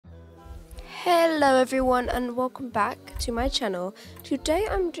Hello everyone and welcome back to my channel. Today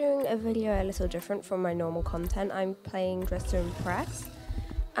I'm doing a video a little different from my normal content. I'm playing Dress to Impress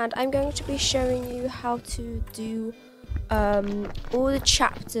and I'm going to be showing you how to do all the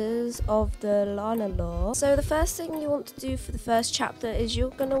chapters of the Lana lore. So the first thing you want to do for the first chapter is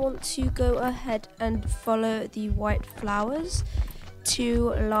you're going to want to go ahead and follow the white flowers to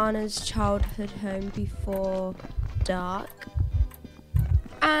Lana's childhood home before dark.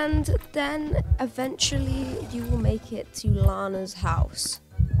 And then eventually you will make it to Lana's house.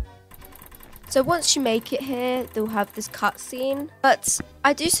 So once you make it here, they'll have this cutscene. But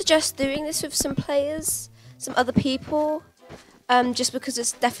I do suggest doing this with some players, some other people, just because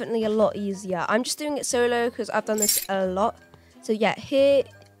it's definitely a lot easier. I'm just doing it solo because I've done this a lot. So yeah, here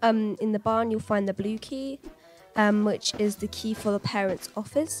in the barn you'll find the blue key, which is the key for the parents'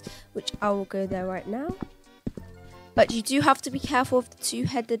 office, which I will go there right now. But you do have to be careful of the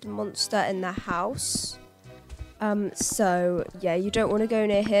two-headed monster in the house. So, yeah, you don't want to go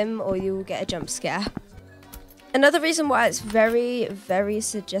near him or you will get a jump scare. Another reason why it's very, very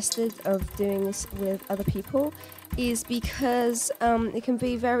suggested of doing this with other people is because it can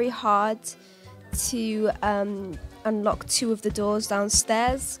be very hard to unlock two of the doors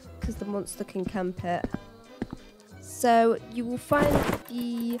downstairs because the monster can camp it. So, you will find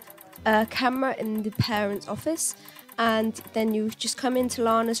the camera in the parents' office. And then you just come into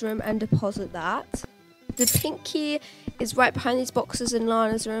Lana's room and deposit that. The pink key is right behind these boxes in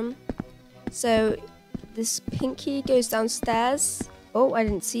Lana's room. So this pink key goes downstairs. Oh, I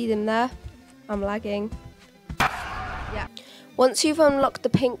didn't see them there. I'm lagging. Yeah. Once you've unlocked the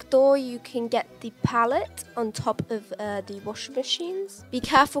pink door, you can get the pallet on top of the washing machines. Be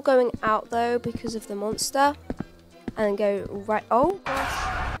careful going out though because of the monster. And go right. Oh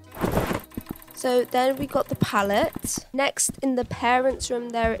gosh. So then we got the pallet. Next in the parents' room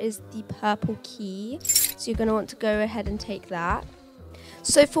there is the purple key. So you're going to want to go ahead and take that.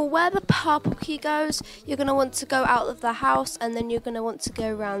 So for where the purple key goes, you're going to want to go out of the house and then you're going to want to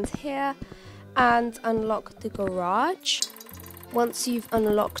go around here and unlock the garage. Once you've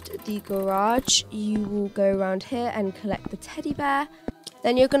unlocked the garage, you will go around here and collect the teddy bear.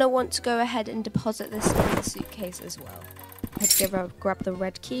 Then you're going to want to go ahead and deposit this in the suitcase as well. Grab the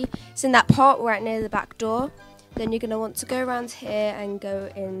red key. It's in that pot right near the back door. Then you're going to want to go around here and go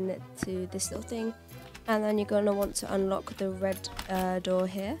into this little thing. And then you're going to want to unlock the red door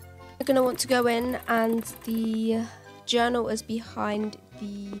here. You're going to want to go in and the journal is behind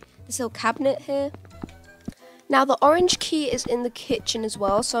this little cabinet here. Now the orange key is in the kitchen as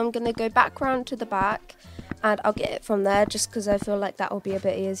well. So I'm going to go back round to the back and I'll get it from there just because I feel like that will be a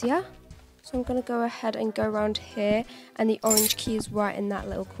bit easier. So I'm going to go ahead and go around here and the orange key is right in that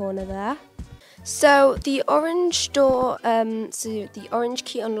little corner there. So the orange door, so the orange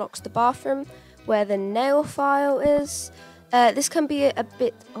key unlocks the bathroom where the nail file is. This can be a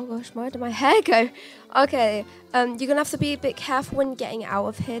bit, oh gosh, where did my hair go? Okay, you're going to have to be a bit careful when getting out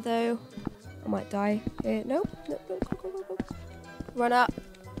of here though. I might die here. No, go. Run up.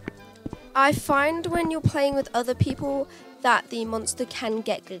 I find when you're playing with other people that the monster can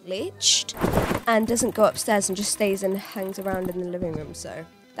get glitched and doesn't go upstairs and just stays and hangs around in the living room, so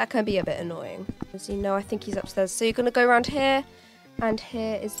that can be a bit annoying. As you know, I think he's upstairs. So you're going to go around here, and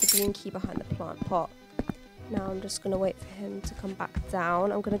here is the green key behind the plant pot. Now I'm just going to wait for him to come back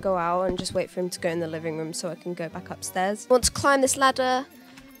down. I'm going to go out and just wait for him to go in the living room so I can go back upstairs. I want to climb this ladder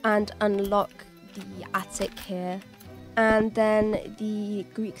and unlock the attic here. And then the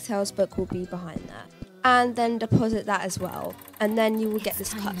Greek Tales book will be behind that. And then deposit that as well. And then you will get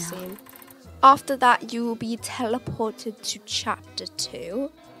this cutscene. After that, you will be teleported to chapter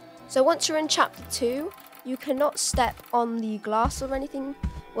 2. So once you're in chapter 2, you cannot step on the glass or anything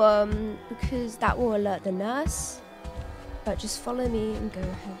because that will alert the nurse. But just follow me and go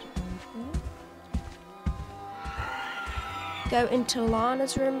ahead around here. Go into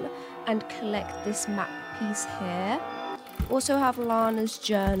Lana's room and collect this map piece here. Also have Lana's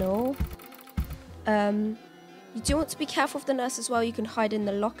journal. You do want to be careful of the nurse as well. You can hide in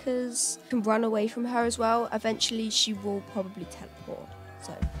the lockers. You can run away from her as well. Eventually she will probably teleport.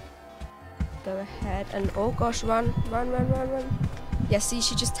 So go ahead and oh gosh, run. Yeah, see,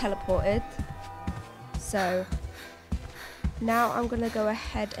 she just teleported. So now I'm gonna go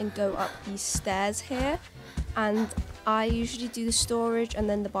ahead and go up these stairs here, and I usually do the storage and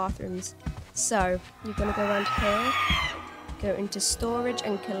then the bathrooms. So you're gonna go around here, go into storage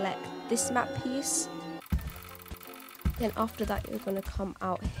and collect this map piece. Then after that you're going to come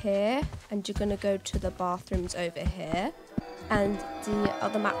out here and you're going to go to the bathrooms over here, and the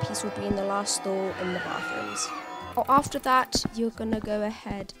other map piece will be in the last stall in the bathrooms. After that, you're gonna go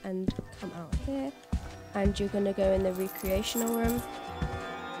ahead and come out here, and you're gonna go in the recreational room,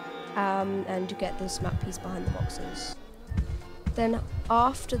 and you get this map piece behind the boxes. Then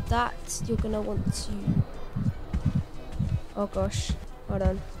after that, you're gonna want to, oh gosh, hold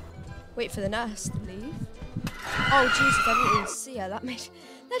on, wait for the nurse to leave. Oh Jesus, I didn't even see her.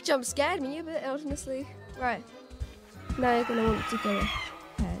 That jump scared me a bit, honestly. Right, now you're gonna want to go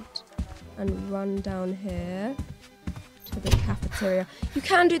ahead and run down here to the cafeteria. You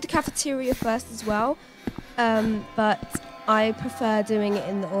can do the cafeteria first as well, but I prefer doing it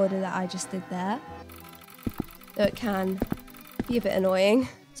in the order that I just did there, though it can be a bit annoying.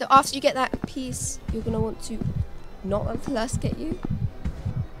 So after you get that piece, you're gonna want to not let the nurse get you.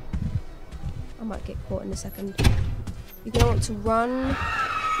 I might get caught in a second. You're gonna want to run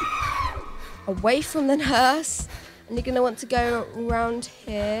away from the nurse, and you're gonna want to go around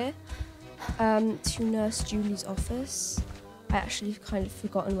here to Nurse Julie's office. I actually kind of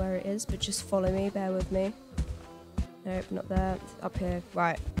forgotten where it is, but just follow me, bear with me. Nope, not there, it's up here,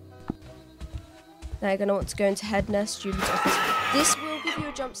 right. Now you're gonna want to go into head Nurse Julie's office. This will give you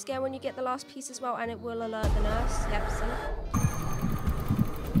a jump scare when you get the last piece as well, and it will alert the nurse, yep, see?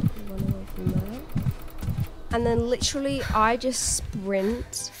 Run away from there. And then literally, I just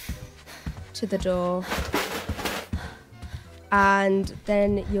sprint to the door. And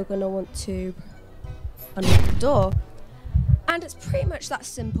then you're gonna want to unlock the door. And it's pretty much that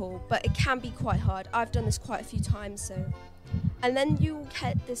simple, but it can be quite hard. I've done this quite a few times, so. And then you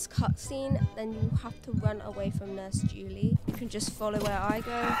get this cutscene, then you have to run away from Nurse Julie. You can just follow where I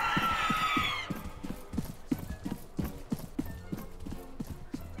go.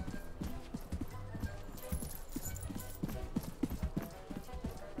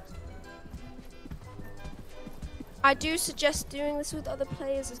 I do suggest doing this with other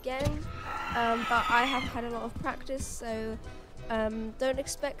players again, but I have had a lot of practice, so don't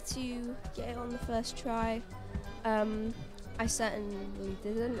expect to get it on the first try. I certainly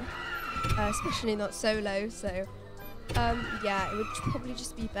didn't, especially not solo, so yeah, it would probably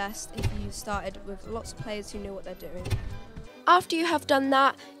just be best if you started with lots of players who know what they're doing. After you have done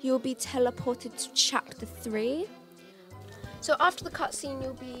that, you'll be teleported to chapter 3. So after the cutscene,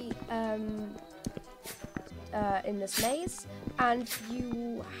 you'll be in this maze, and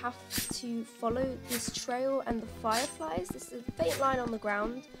you have to follow this trail and the fireflies. This is a faint line on the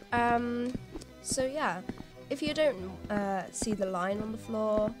ground. So yeah, if you don't see the line on the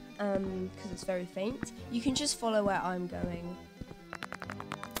floor, because it's very faint, you can just follow where I'm going.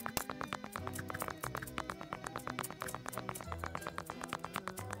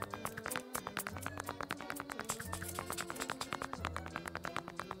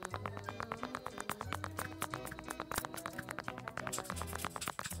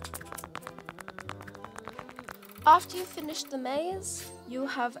 After you finish the maze, you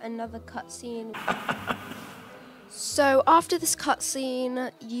have another cutscene. So after this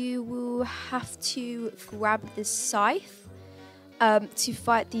cutscene, you will have to grab this scythe to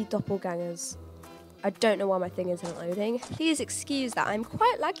fight the doppelgangers. I don't know why my thing isn't loading. Please excuse that, I'm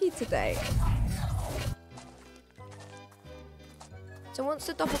quite laggy today. So once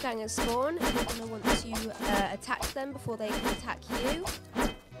the doppelgangers spawn, you're going to want to attack them before they can attack you.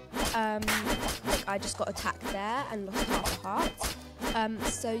 Like I just got attacked there and lost half a heart.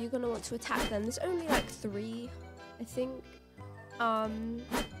 So you're going to want to attack them. There's only like 3, I think.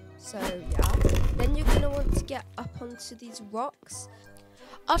 So yeah. Then you're going to want to get up onto these rocks.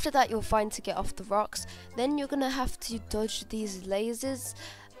 After that, you'll find to get off the rocks. Then you're going to have to dodge these lasers.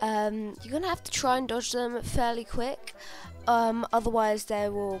 You're going to have to try and dodge them fairly quick. Otherwise, they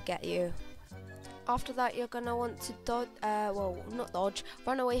will get you. After that, you're going to want to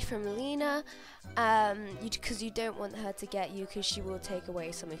run away from Lana, because you don't want her to get you, because she will take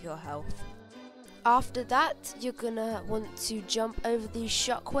away some of your health. After that, you're going to want to jump over these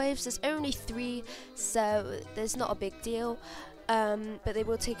shockwaves. There's only 3, so there's not a big deal, but they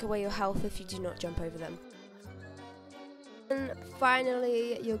will take away your health if you do not jump over them. And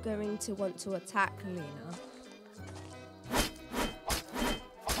finally, you're going to want to attack Lana.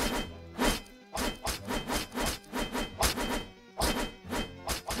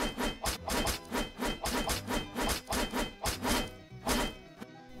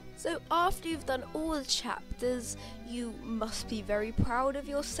 So after you've done all the chapters, you must be very proud of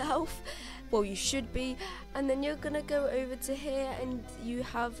yourself. Well, you should be. And then you're gonna go over to here and you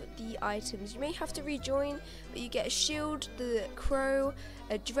have the items. You may have to rejoin, but you get a shield, the crow,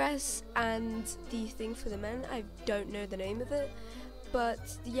 a dress, and the thing for the men. I don't know the name of it,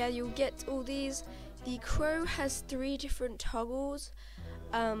 but yeah, you'll get all these. The crow has 3 different toggles.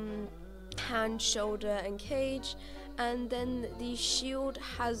 hand, shoulder and cage, and then the shield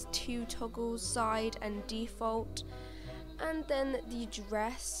has 2 toggles, side and default, and then the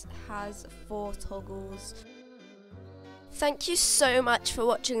dress has 4 toggles. Thank you so much for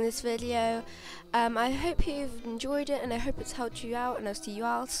watching this video. I hope you've enjoyed it and I hope it's helped you out, and I'll see you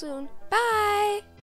all soon. Bye!